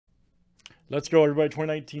Let's go, everybody.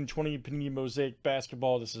 2019-20 Panini Mosaic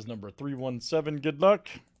Basketball. This is number 317. Good luck.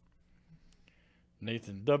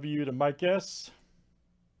 Nathan W. to Mike S.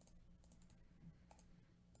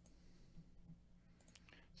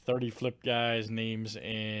 30 flip guys, names,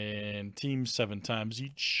 and teams 7 times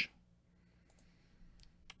each.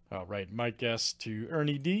 All right, Mike S. to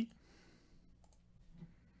Ernie D.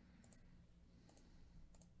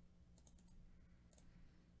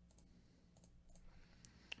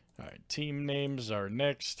 All right, team names are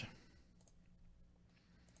next.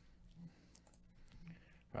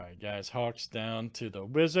 All right, guys, Hawks down to the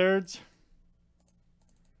Wizards.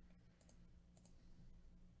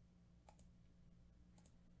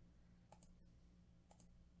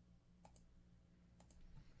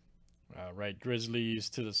 All right,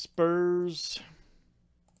 Grizzlies to the Spurs.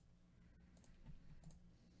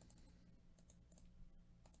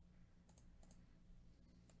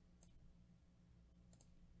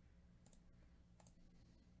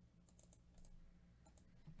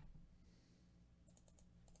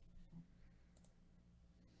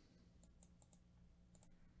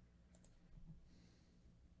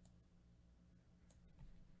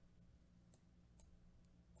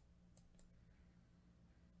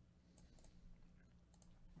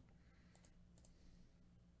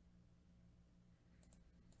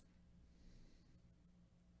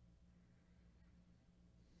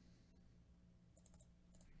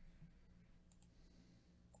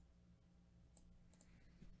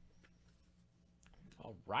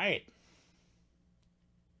 All right.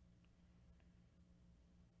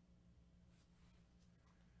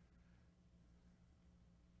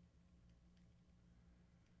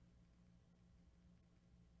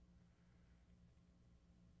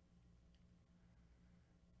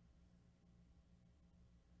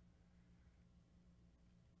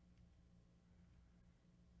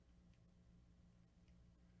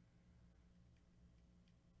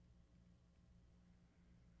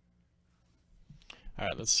 All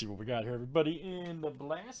right, let's see what we got here, everybody, in the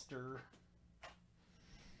blaster.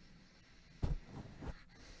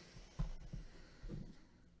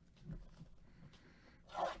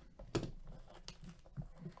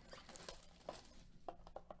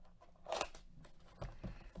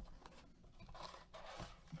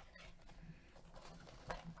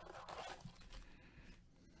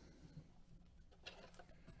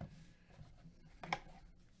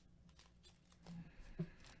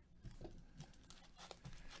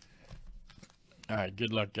 All right,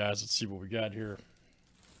 good luck, guys. Let's see what we got here.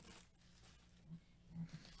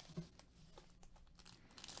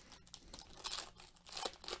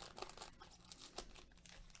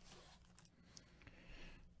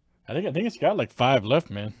 I think it's got like 5 left,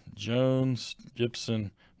 man. Jones,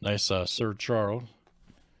 Gibson, nice Sir Charles.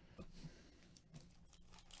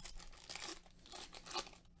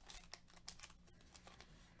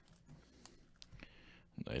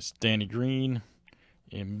 Nice Danny Green,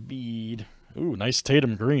 Embiid. Ooh, nice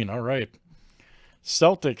Tatum Green. All right.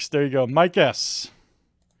 Celtics, there you go. Mike S.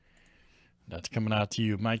 That's coming out to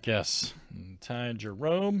you, Mike S. And Ty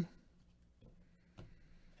Jerome.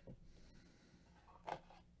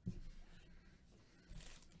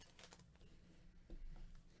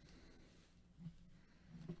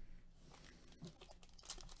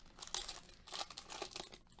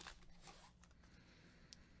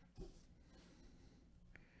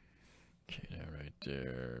 Okay, that right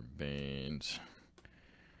there. Baines.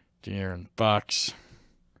 De'Aaron Fox.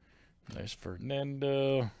 Nice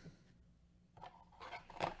Fernando.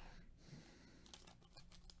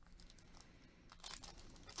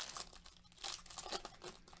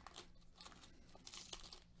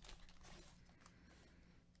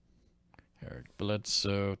 Eric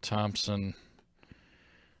Bledsoe, Thompson.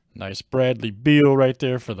 Nice Bradley Beal right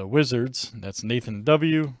there for the Wizards. That's Nathan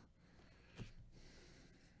W.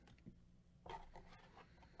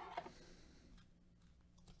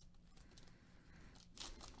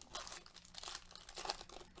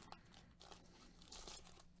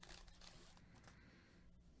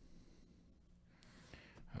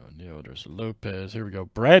 Oh, no, there's Lopez. Here we go.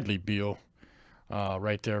 Bradley Beal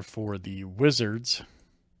right there for the Wizards.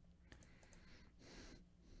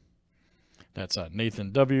 That's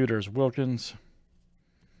Nathan W. There's Wilkins.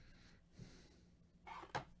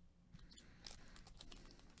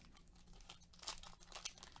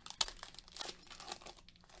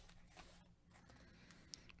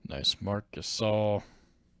 Nice Marc Gasol.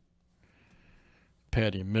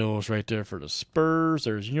 Patty Mills right there for the Spurs.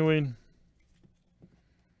 There's Ewing.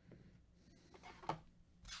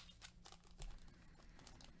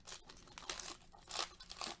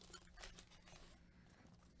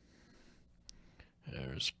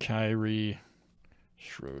 There's Kyrie,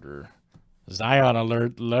 Schroeder, Zion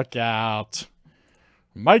alert. Look out.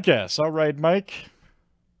 Mike S. All right, Mike.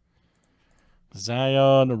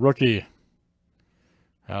 Zion, rookie.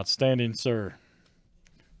 Outstanding, sir.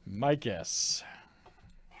 Mike S.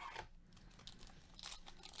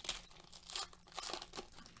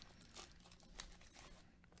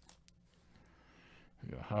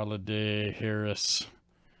 Holiday, Harris,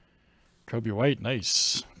 Kobe White,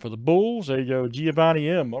 nice. For the Bulls, there you go. Giovanni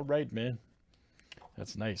M. All right, man.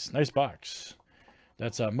 That's nice. Nice box.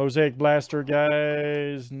 That's a Mosaic Blaster,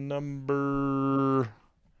 guys. Number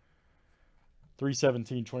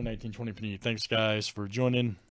 317, 2019, 2020. Thanks, guys, for joining.